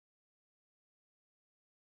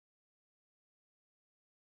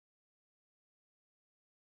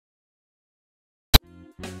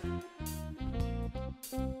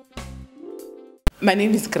My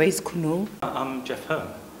name is Grace Kuno. I'm Jeff Hearn.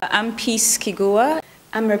 I'm Peace Kigua.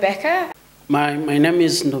 I'm Rebecca. My name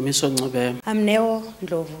is Ndomiso Ncube. I'm Neo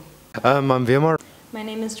Ndlovu. I'm Vimar. My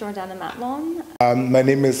name is Jordana Matlon. My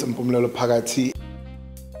name is Mpumlelo Phakathi.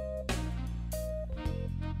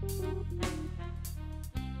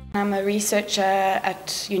 I'm a researcher at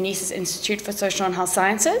UNISA's Institute for Social and Health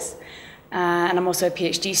Sciences, and I'm also a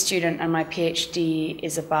PhD student, and my PhD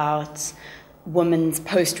is about women's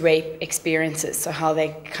post-rape experiences, so how they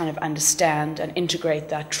kind of understand and integrate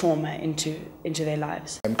that trauma into their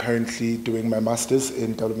lives. I'm currently doing my master's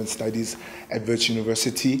in development studies at Virgin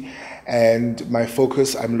University, and my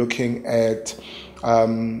focus, I'm looking at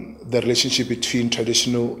the relationship between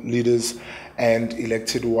traditional leaders and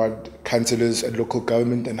elected ward councillors and local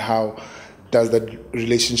government, and how does that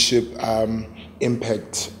relationship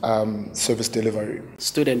impact service delivery.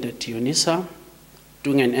 Student at UNISA,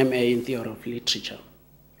 doing an MA in Theory of Literature.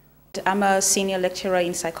 I'm a senior lecturer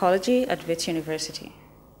in psychology at Wits University.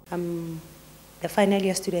 I'm a final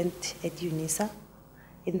year student at UNISA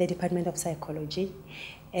in the Department of Psychology,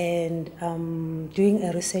 and doing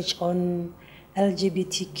a research on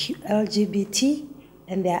LGBT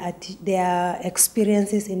and their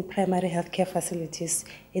experiences in primary healthcare facilities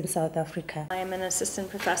in South Africa. I am an assistant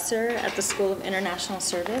professor at the School of International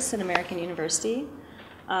Service at American University.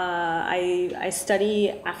 I study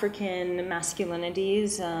African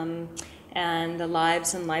masculinities and the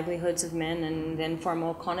lives and livelihoods of men in the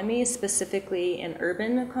informal economy, specifically in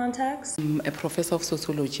urban contexts. I'm a professor of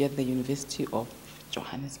sociology at the University of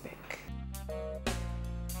Johannesburg.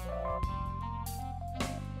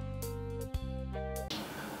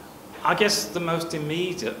 I guess the most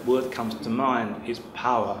immediate word that comes to mind is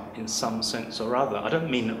power in some sense or other. I don't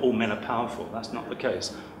mean that all men are powerful, that's not the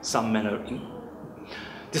case. Some men are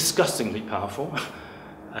disgustingly powerful,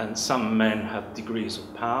 and some men have degrees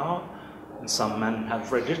of power, and some men have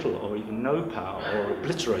very little or even no power, or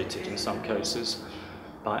obliterated in some cases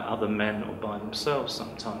by other men or by themselves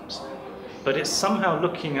sometimes. But it's somehow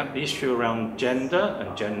looking at the issue around gender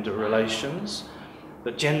and gender relations.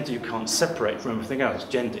 That gender you can't separate from everything else.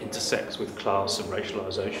 Gender intersects with class and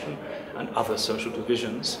racialization and other social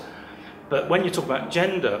divisions. But when you talk about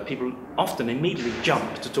gender, people often immediately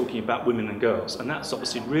jump to talking about women and girls, and that's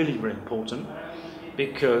obviously really, really important,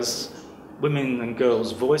 because women and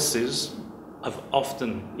girls' voices have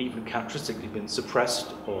often, even characteristically, been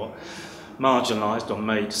suppressed or marginalized or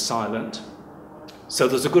made silent. So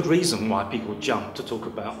there's a good reason why people jump to talk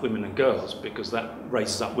about women and girls, because that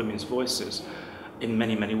raises up women's voices in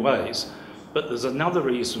many, many ways. But there's another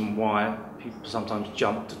reason why people sometimes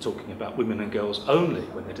jump to talking about women and girls only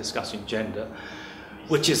when they're discussing gender,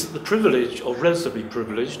 which is that the privileged, or relatively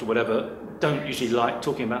privileged, or whatever, don't usually like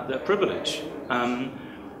talking about their privilege.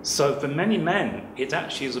 So for many men, it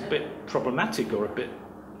actually is a bit problematic or a bit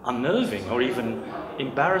unnerving or even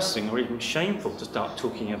embarrassing or even shameful to start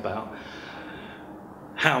talking about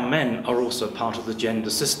how men are also part of the gender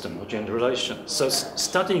system or gender relations. So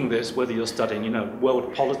studying this, whether you're studying,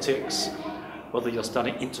 world politics, whether you're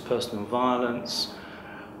studying interpersonal violence,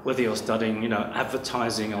 whether you're studying,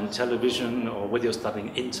 advertising on television, or whether you're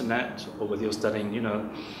studying internet, or whether you're studying,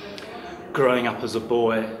 growing up as a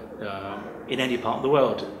boy in any part of the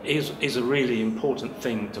world, is a really important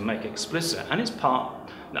thing to make explicit. And it's part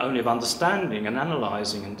not only of understanding and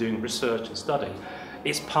analysing and doing research and studying,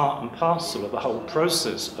 it's part and parcel of the whole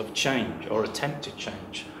process of change or attempted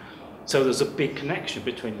change. So there's a big connection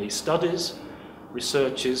between these studies,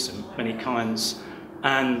 researches of many kinds,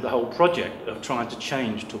 and the whole project of trying to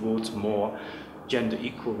change towards more gender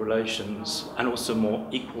equal relations and also more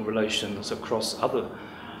equal relations across other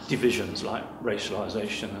divisions like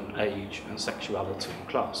racialization and age and sexuality and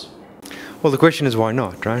class. Well, the question is why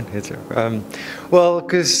not, right? Well,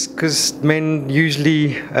 because men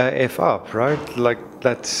usually F up, right? Like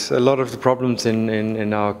that's a lot of the problems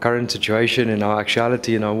in our current situation, in our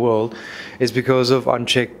actuality, in our world, is because of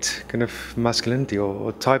unchecked kind of masculinity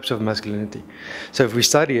or types of masculinity. So if we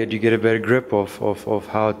study it, you get a better grip of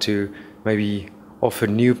how to maybe offer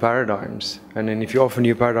new paradigms. And then if you offer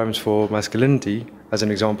new paradigms for masculinity, as an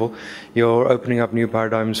example, you're opening up new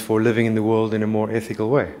paradigms for living in the world in a more ethical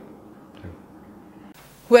way.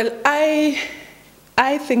 Well,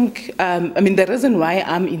 I think, the reason why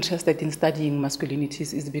I'm interested in studying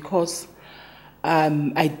masculinities is because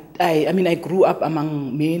I grew up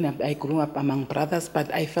among men, I grew up among brothers, but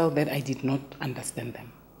I felt that I did not understand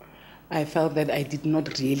them. I felt that I did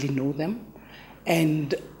not really know them,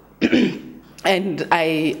 and and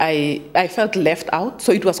I felt left out.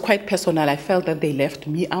 So it was quite personal. I felt that they left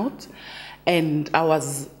me out, And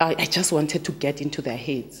I just wanted to get into their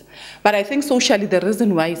heads. But I think socially, the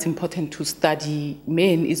reason why it's important to study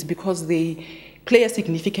men is because they play a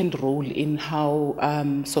significant role in how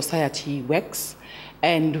society works.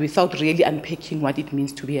 And without really unpacking what it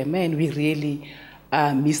means to be a man, we really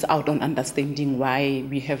miss out on understanding why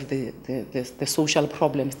we have the social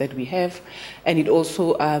problems that we have. And it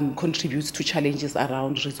also contributes to challenges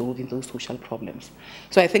around resolving those social problems.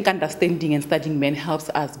 So I think understanding and studying men helps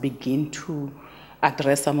us begin to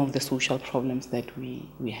address some of the social problems that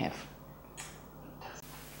we have.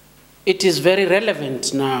 It is very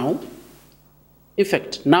relevant now, in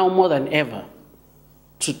fact, now more than ever,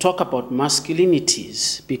 to talk about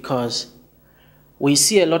masculinities, because we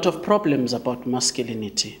see a lot of problems about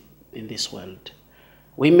masculinity in this world.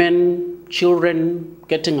 Women, children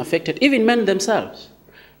getting affected, even men themselves,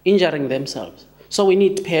 injuring themselves. So we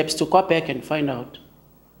need perhaps to go back and find out,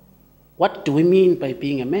 what do we mean by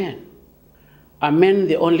being a man? Are men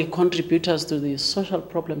the only contributors to the social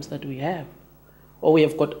problems that we have? Or we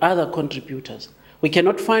have got other contributors? We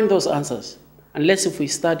cannot find those answers unless if we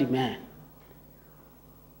study man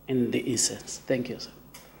in the essence. Thank you, sir.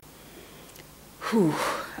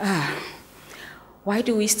 Why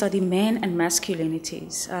do we study men and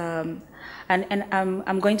masculinities? And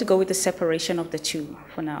I'm going to go with the separation of the two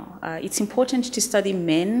for now. It's important to study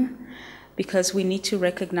men because we need to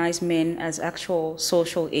recognize men as actual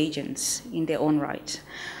social agents in their own right.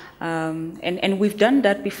 And we've done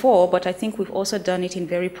that before, but I think we've also done it in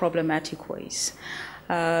very problematic ways.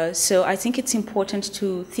 So I think it's important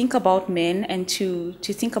to think about men and to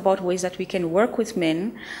think about ways that we can work with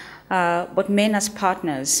men, but men as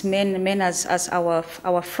partners, men as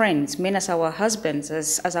our friends, men as our husbands,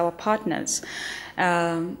 as our partners,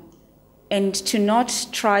 and to not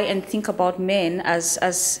try and think about men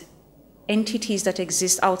as entities that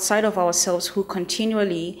exist outside of ourselves who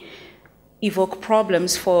continually evoke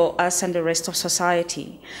problems for us and the rest of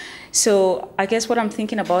society. So I guess what I'm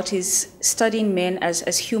thinking about is studying men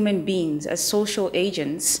as human beings, as social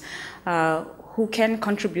agents who can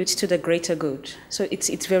contribute to the greater good. So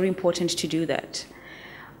it's very important to do that.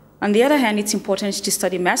 On the other hand, it's important to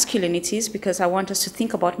study masculinities because I want us to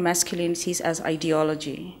think about masculinities as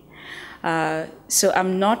ideology. So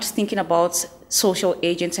I'm not thinking about social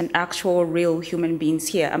agents and actual real human beings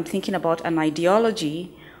here. I'm thinking about an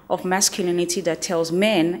ideology of masculinity that tells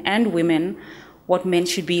men and women what men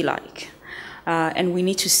should be like. And we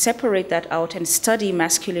need to separate that out and study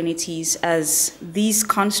masculinities as these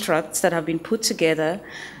constructs that have been put together,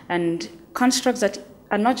 and constructs that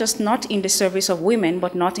are not just not in the service of women,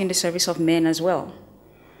 but not in the service of men as well.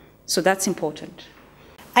 So that's important.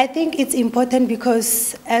 I think it's important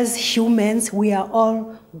because as humans, we are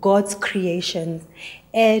all God's creations.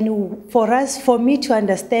 And for me to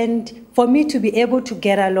understand, for me to be able to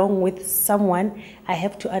get along with someone, I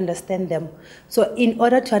have to understand them. So in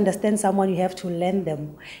order to understand someone, you have to learn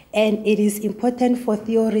them. And it is important for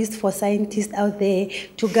theorists, for scientists out there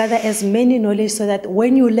to gather as many knowledge so that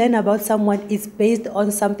when you learn about someone, it's based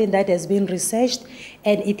on something that has been researched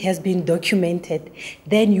and it has been documented.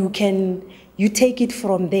 Then you take it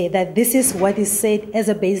from there, that this is what is said as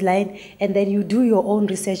a baseline, and then you do your own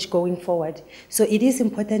research going forward. So it is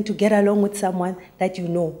important to get along with someone that you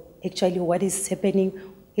know actually what is happening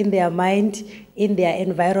in their mind, in their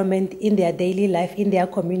environment, in their daily life, in their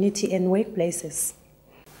community and workplaces.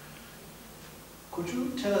 Could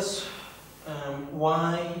you tell us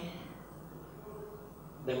why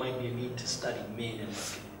there might be a need to study men and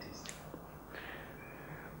masculinities?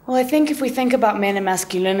 Well, I think if we think about men and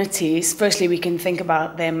masculinities, firstly we can think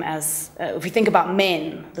about them as, if we think about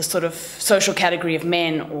men, the sort of social category of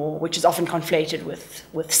men, or which is often conflated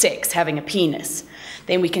with sex, having a penis,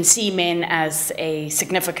 then we can see men as a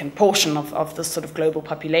significant portion of the sort of global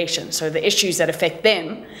population. So the issues that affect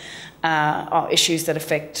them are issues that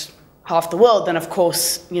affect half the world. Then of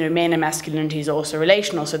course, men and masculinities are also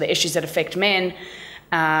relational. So the issues that affect men,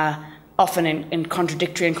 often in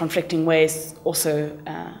contradictory and conflicting ways, also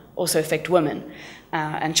affect women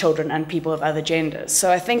and children and people of other genders.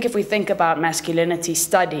 So I think if we think about masculinity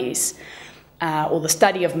studies, or the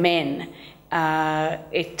study of men,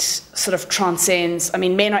 it sort of transcends.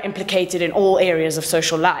 Men are implicated in all areas of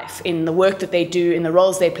social life, in the work that they do, in the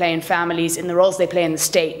roles they play in families, in the roles they play in the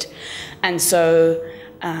state. And so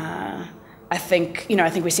I think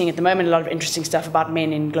we're seeing at the moment a lot of interesting stuff about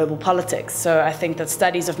men in global politics. So I think that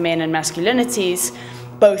studies of men and masculinities,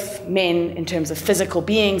 both men in terms of physical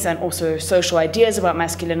beings and also social ideas about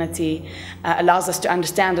masculinity, allows us to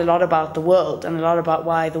understand a lot about the world and a lot about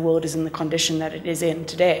why the world is in the condition that it is in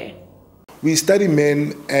today. We study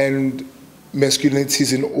men and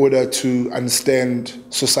masculinities in order to understand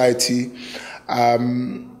society.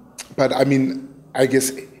 But I mean, I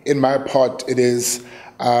guess in my part, it is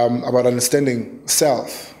about understanding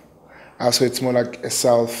self. So it's more like a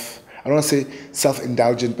self, I don't want to say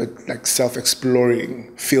self-indulgent, but like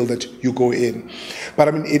self-exploring field that you go in. But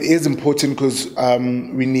I mean, it is important because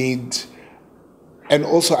we need, and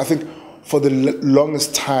also I think for the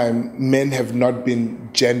longest time, men have not been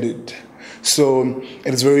gendered. So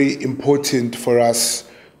it is very important for us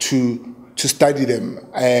to study them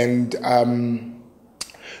and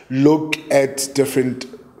look at different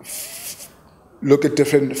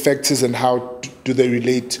factors and how do they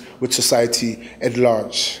relate with society at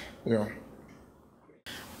large. Yeah.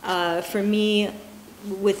 For me,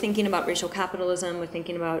 with thinking about racial capitalism, with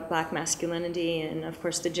thinking about Black masculinity, and of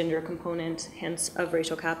course the gender component, hence, of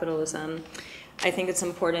racial capitalism, I think it's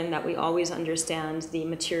important that we always understand the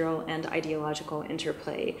material and ideological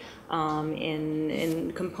interplay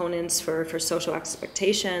in components for social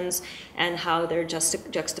expectations and how they're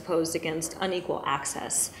juxtaposed against unequal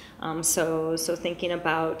access. So thinking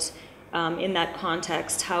about in that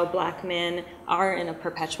context, how Black men are in a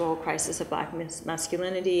perpetual crisis of Black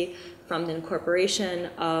masculinity from the incorporation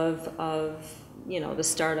of the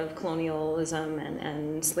start of colonialism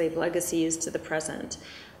and slave legacies to the present,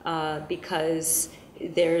 because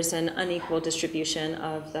there's an unequal distribution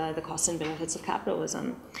of the costs and benefits of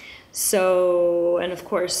capitalism. So, and of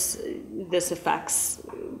course, this affects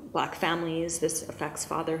Black families, this affects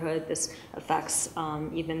fatherhood, this affects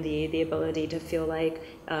even the ability to feel like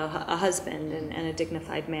a husband and a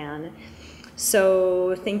dignified man.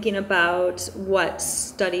 So thinking about what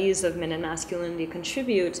studies of men and masculinity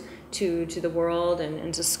contribute to the world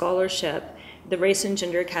and to scholarship, the race and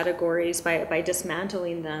gender categories, by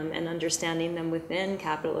dismantling them and understanding them within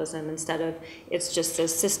capitalism, instead of it's just a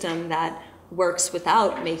system that works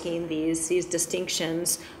without making these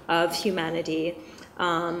distinctions of humanity,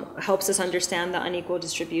 helps us understand the unequal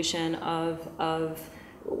distribution of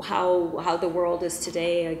how the world is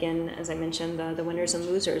today. Again, as I mentioned, the winners and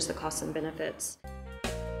losers, the costs and benefits.